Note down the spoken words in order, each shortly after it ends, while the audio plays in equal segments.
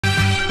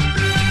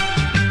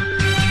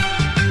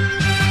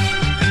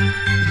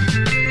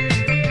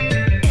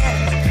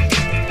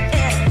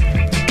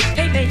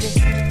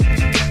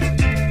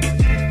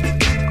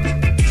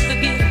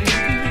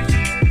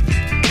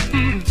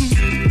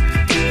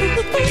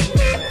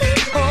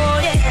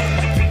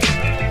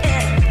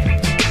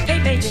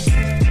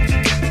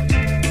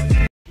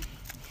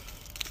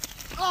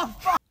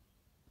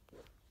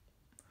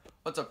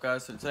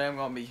guys, so today I'm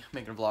gonna be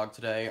making a vlog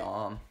today.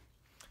 I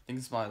think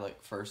it's my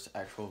first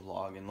actual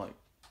vlog in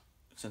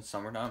since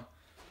summertime.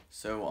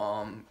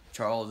 So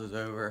Charles is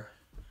over.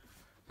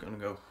 I'm gonna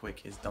go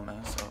wake his dumb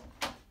ass up.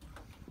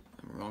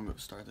 And we're gonna go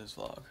start this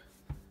vlog.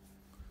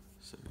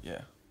 So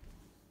yeah.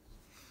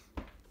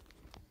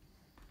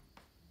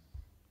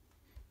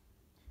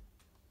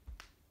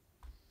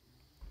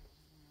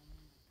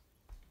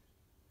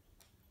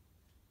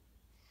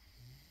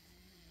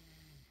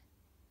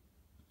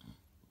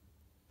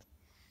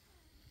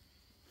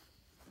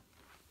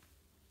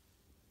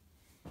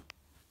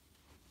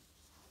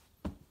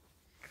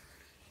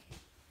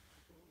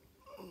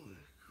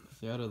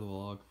 Stay out of the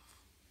vlog.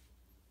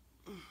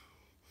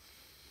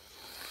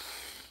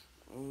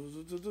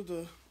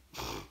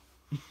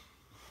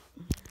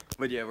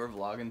 But yeah, we're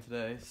vlogging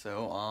today,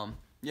 so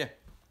yeah.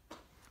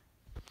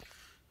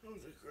 That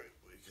was a great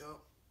wake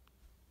up.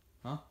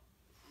 Huh?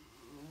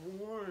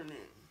 Morning.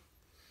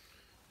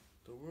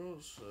 The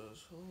world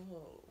says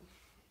hello.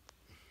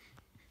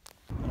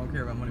 I don't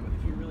care about money, but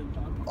if you really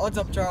talk. What's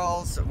up,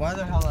 Charles? Why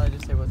the hell did I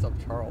just say what's up,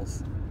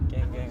 Charles?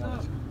 Gang.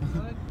 What's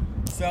up?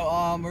 So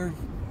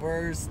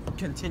we're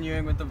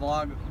continuing with the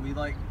vlog.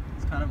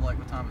 It's kind of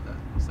what time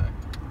is that? Say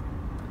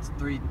it's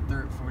 3:47.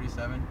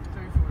 3:47.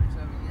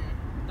 Yeah.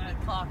 That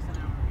clock's an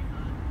hour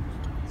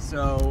behind.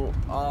 So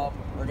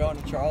we're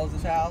going to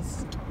Charles's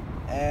house,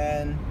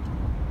 and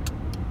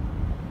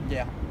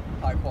yeah,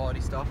 high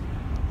quality stuff.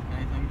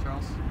 Anything,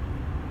 Charles?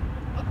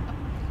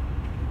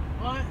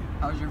 What?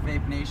 How's your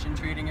Vape Nation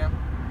treating you?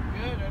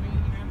 Good. I didn't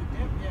even have a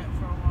dip yet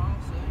for a while,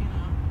 so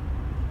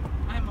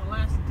I had my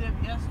last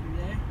dip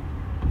yesterday.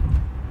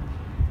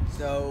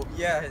 So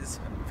yeah, his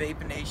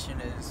Vape Nation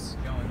is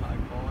going high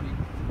quality.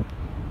 Look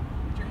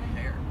at your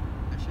hair.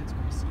 That shit's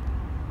greasy.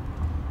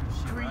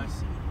 Shit,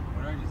 Greasy.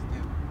 What did I just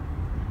do?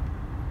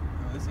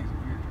 Oh, this thing's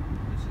weird.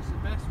 This is the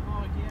best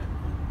vlog yet.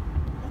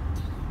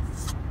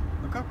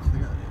 Look how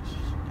clear that is.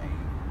 Dang.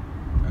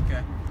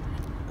 Okay.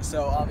 So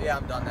yeah,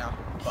 I'm done now.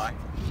 Bye.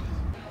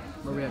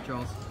 Where are we at,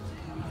 Charles?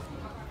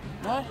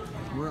 What?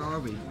 Where are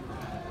we?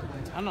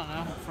 I don't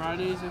know.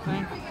 Fridays, I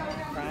think.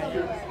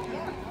 Fridays.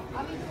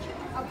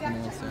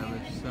 Mall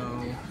Savage.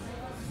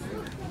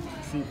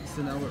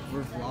 So now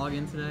we're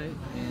vlogging today,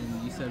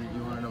 and you said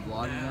you wanted to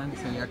vlog again,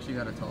 so you actually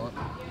got to talk.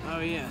 Oh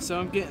yeah, so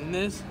I'm getting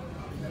this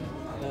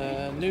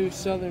new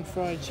Southern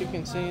fried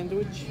chicken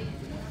sandwich.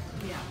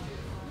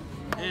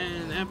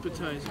 And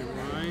appetizer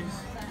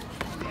wise,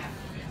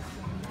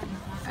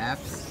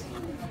 Apps.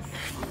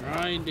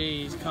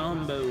 Fridays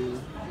combo.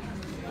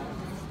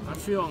 I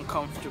feel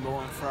uncomfortable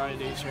on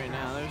Fridays right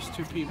now. There's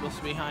two people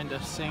behind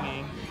us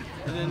singing,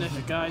 and then there's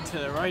a guy to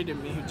the right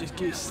of me who just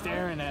keeps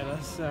staring at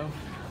us, so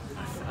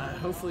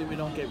hopefully we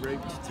don't get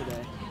raped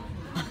today.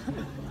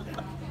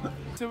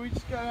 So we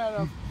just got out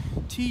of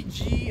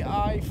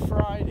TGI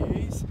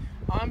Fridays.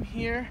 I'm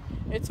here,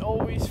 it's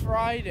always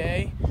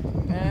Friday,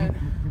 and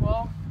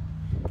well,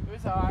 it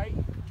was alright.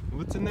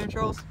 What's in there,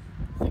 Charles?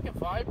 I think a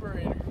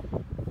vibrator.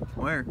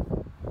 Where?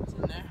 It's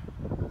in there.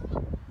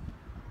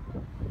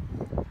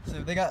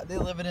 So they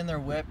live it in their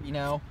whip, you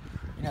know,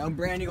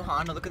 brand new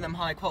Honda. Look at them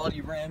high quality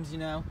rims,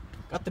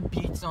 got the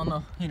beats on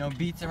the,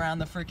 beats around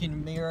the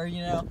freaking mirror,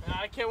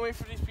 I can't wait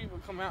for these people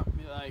to come out and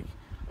be like,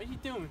 "What are you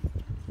doing?"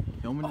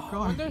 Filming the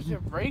car. When there's a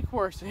brake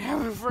works, they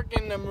have a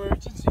freaking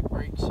emergency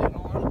brake shit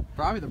on.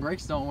 Probably the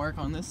brakes don't work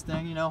on this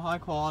thing, high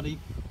quality,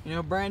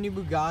 brand new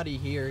Bugatti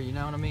here, you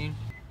know what I mean?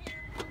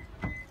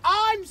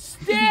 I'm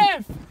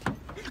stiff.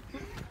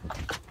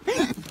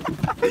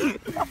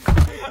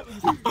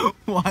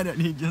 Why didn't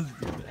he just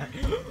do that?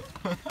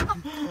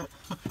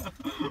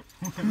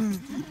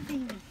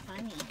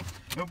 Funny.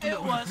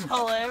 It was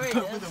hilarious.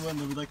 Open the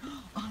window, be like,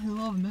 I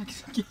love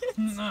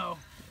Mexicans. No,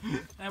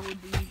 that would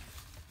be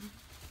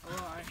a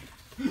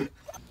lie.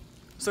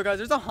 So guys,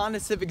 there's a Honda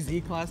Civic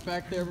Z-Class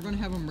back there. We're gonna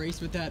have them race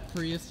with that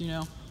Prius,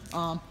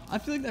 I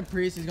feel like that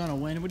Prius is gonna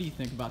win. What do you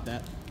think about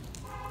that?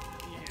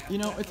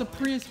 Yeah. It's a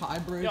Prius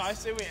hybrid. Yeah, I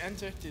say we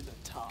enter through the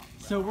top.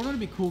 Bro. So we're gonna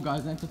be cool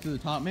guys, enter through the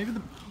top. Maybe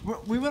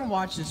we wanna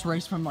watch this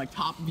race from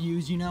top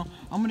views, I'm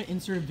gonna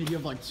insert a video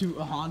of a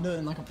Honda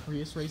and a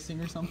Prius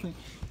racing or something.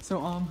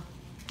 So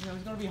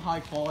it's gonna be high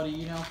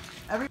quality,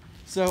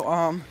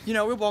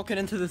 we're walking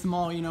into this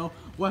mall,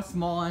 West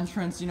Mall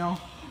entrance,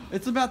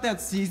 it's about that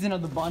season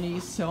of the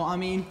bunnies. So I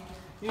mean,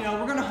 we're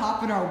gonna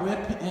hop in our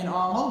whip and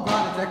oh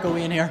god, it's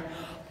echoey in here.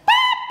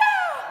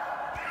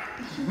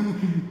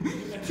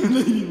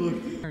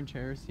 Look. And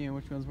chairs, seeing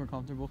which one's more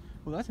comfortable.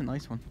 Well, that's a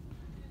nice one.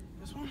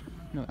 This one?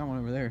 No, that one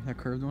over there, that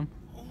curved one.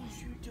 Oh,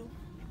 you do.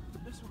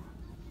 This one.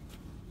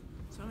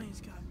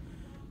 Somebody's got.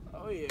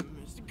 Oh yeah,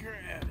 Mr.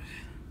 Krabs.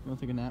 You wanna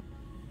take a nap?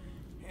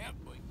 Yep.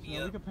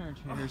 Yeah, look at pair of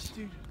chairs. Oh,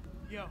 dude,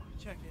 yo,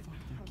 check it.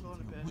 I'm going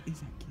to bed. What is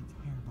that kid's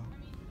hair about?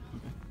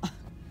 Okay.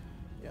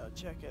 Yo,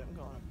 check it. I'm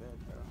going to bed,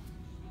 bro.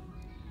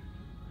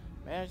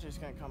 Manager's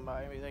gonna come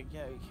by and be like,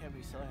 "Yeah, you can't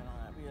be selling on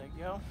that." Be like,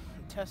 "Yo,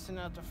 I'm testing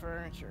out the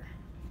furniture.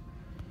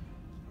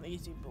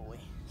 Lazy boy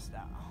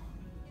style."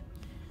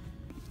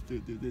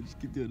 Dude, just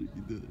keep doing it,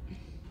 keep doing it.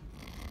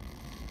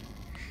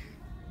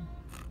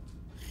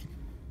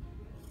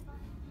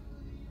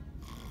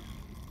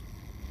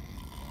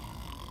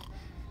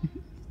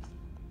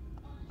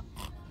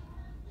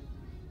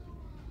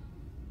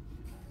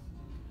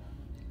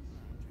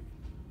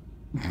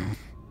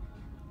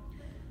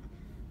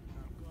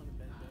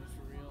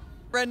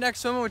 Redneck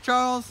swimming with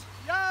Charles?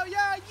 Yo,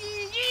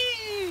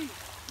 yee!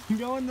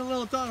 Go in the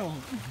little tunnel.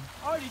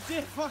 I already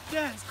did. Fuck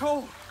that. It's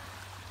cold.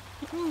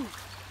 Whew.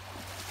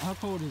 How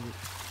cold is it?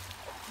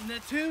 In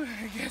that tube,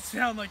 it gets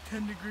down like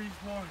 10 degrees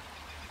more.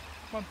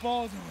 My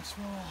balls almost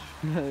fall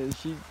off.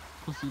 She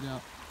pussied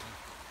out.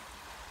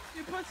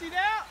 You pussied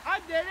out? I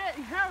did it.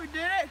 Harry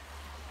did it.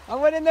 I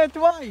went in there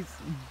twice.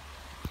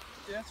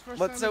 Yeah, that's the first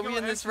But time so we we go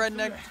in this extra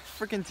redneck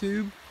food. freaking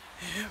tube.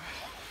 Yep.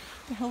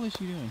 What the hell is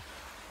she doing?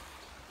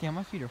 Damn,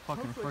 my feet are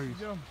fucking Hopefully froze.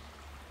 she jump.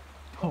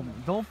 Oh,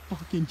 don't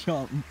fucking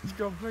jump. Let's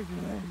go break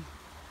your leg.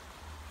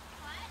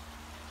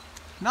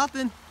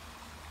 Nothing.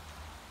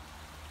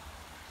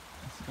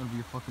 This is gonna be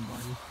your fucking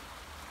body.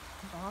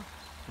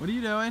 What are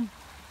you doing?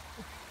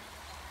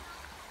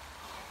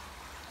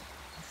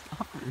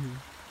 Stop her.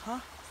 Huh?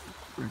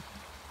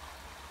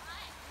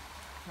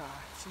 Nah,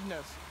 she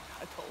knows.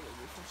 I told her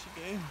before she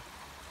came.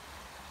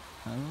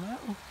 I don't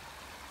know.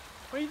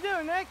 What are you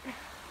doing, Nick?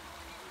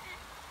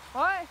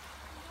 What?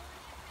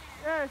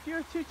 Yeah, if you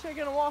were too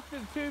chicken to walk through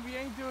the tube, you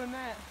ain't doing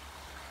that.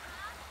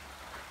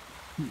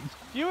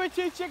 If you were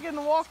too chicken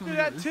to walk through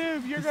that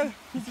tube, you're gonna...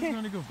 This is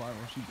gonna go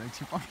viral. She breaks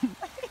your fucking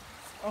leg.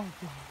 Oh,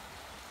 God.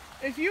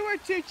 If you were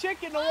too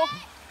chicken to walk...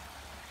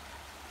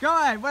 Go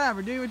ahead,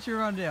 whatever. Do what you're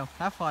gonna do.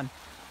 Have fun.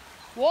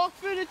 Walk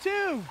through the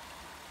tube.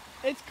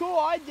 It's cool,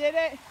 I did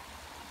it.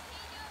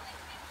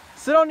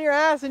 Sit on your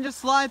ass and just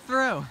slide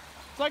through.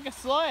 It's like a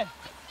sled.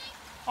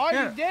 I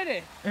already did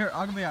it. Here,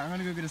 I'm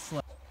gonna go get a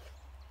sled.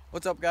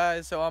 What's up,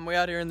 guys? So I'm way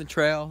out here in the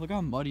trail. Look how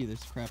muddy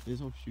this crap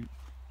is. Oh shoot.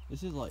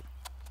 This is like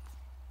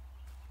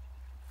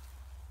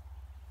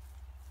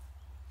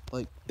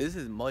this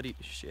is muddy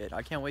as shit.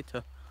 I can't wait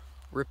to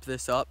rip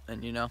this up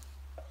and, you know,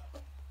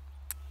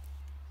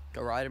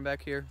 go riding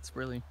back here. It's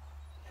really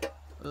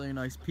a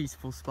nice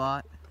peaceful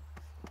spot,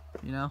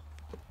 you know.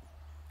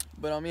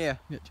 But yeah,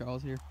 get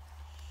Charles here.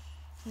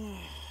 Fucking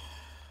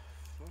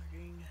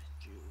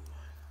Jew.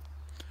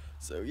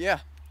 So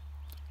yeah,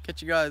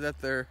 catch you guys at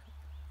there.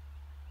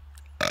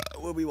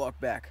 When we walk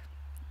back.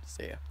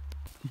 See ya.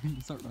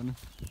 Start running.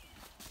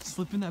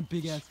 Slip in that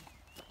big ass.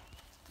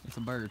 It's a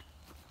bird.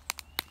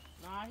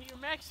 Nah, you're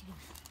Mexican.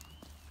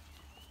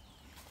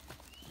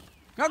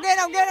 Go get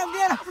him! Get him!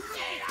 Get him!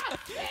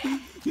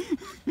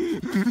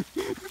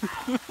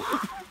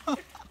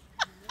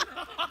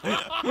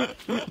 I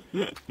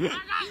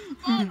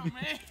got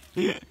man.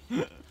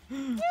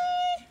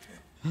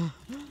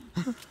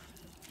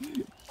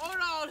 Hold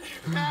on,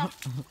 pal.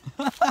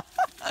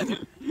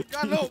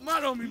 Got a little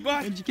mud on me,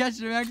 bud. Did you catch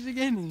the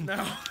Mexican? No,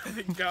 I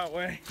think it got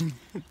away.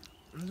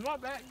 Is my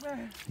back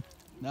there?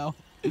 No.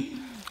 You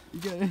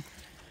got it.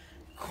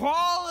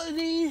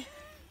 Quality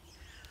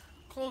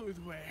clothes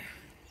wear.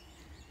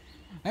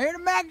 I hear the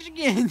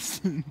Mexicans!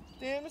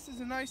 Damn, this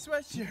is a nice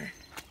sweatshirt.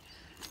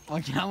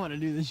 Okay, I want to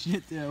do this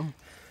shit too.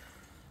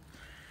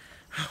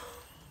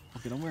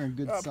 Okay, I'm wearing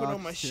good socks Put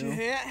on my too.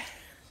 shit.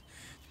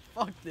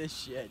 Fuck this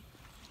shit.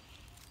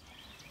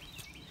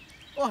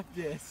 Fuck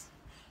this.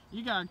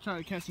 You gotta try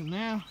to catch him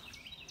now.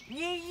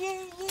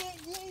 Yeah.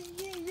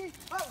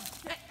 Oh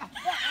shit!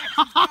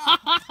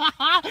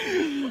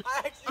 I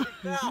actually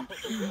fell.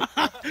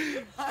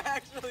 I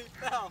actually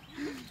fell.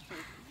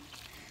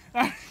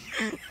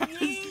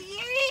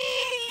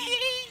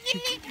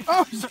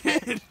 Oh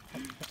shit!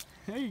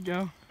 There you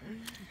go.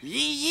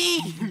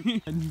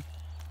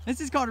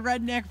 This is called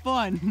Redneck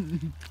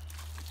Fun.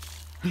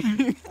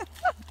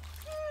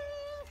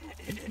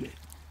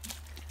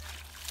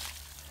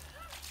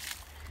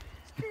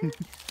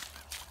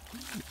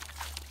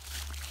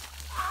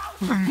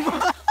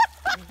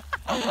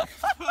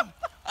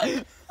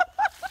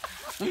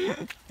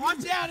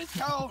 Watch out, it's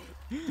cold.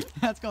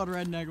 That's called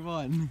Redneck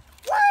Fun.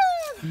 Woo!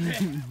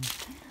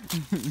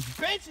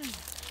 Bitches.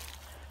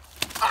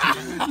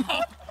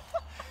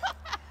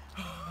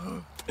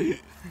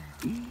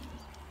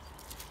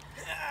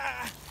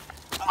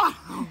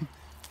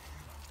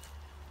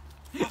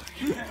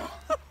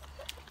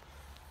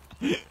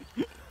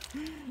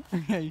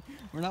 Okay,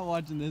 we're not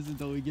watching this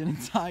until we get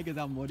inside because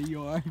how muddy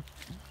you are.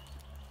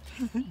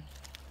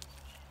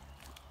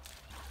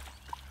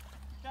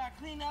 Gotta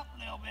clean up a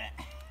little bit.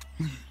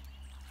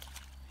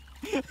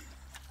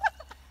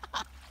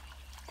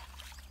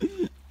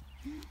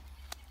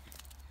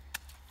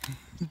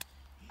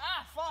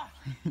 Ah, fuck.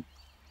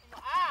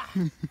 Ah.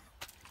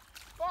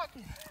 Fuck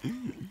it.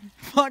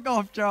 Fuck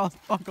off, Charles.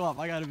 Fuck off.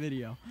 I got a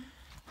video.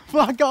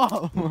 Fuck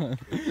off. You know,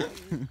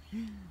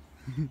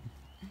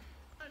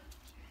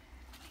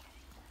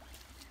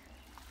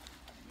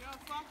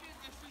 fuck it.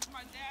 This is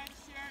my dad's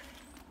shirt.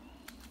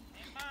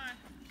 And mine.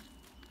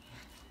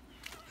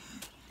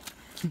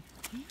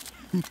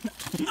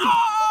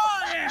 Oh,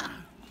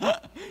 yeah.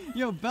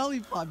 Yo, belly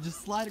flop.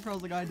 Just slide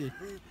across like I did.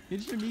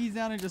 Get your knees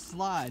down and just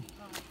slide.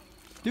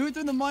 Do it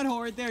through the mud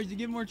hole right there so you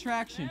get more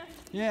traction.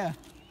 Yeah.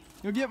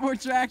 You'll get more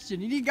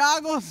traction. You need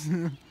goggles?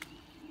 Hell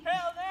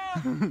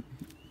no. Gonna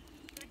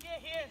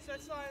get here, so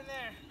it's not in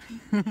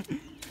there.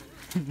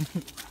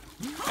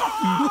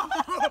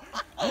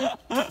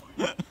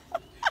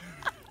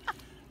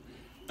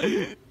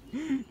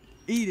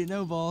 Eat it.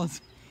 no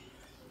balls.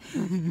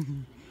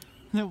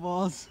 No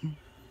balls.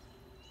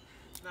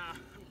 Nah,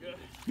 I'm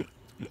good.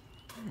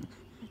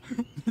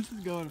 This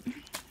is going.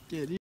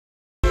 Kid,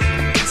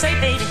 Say,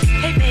 baby.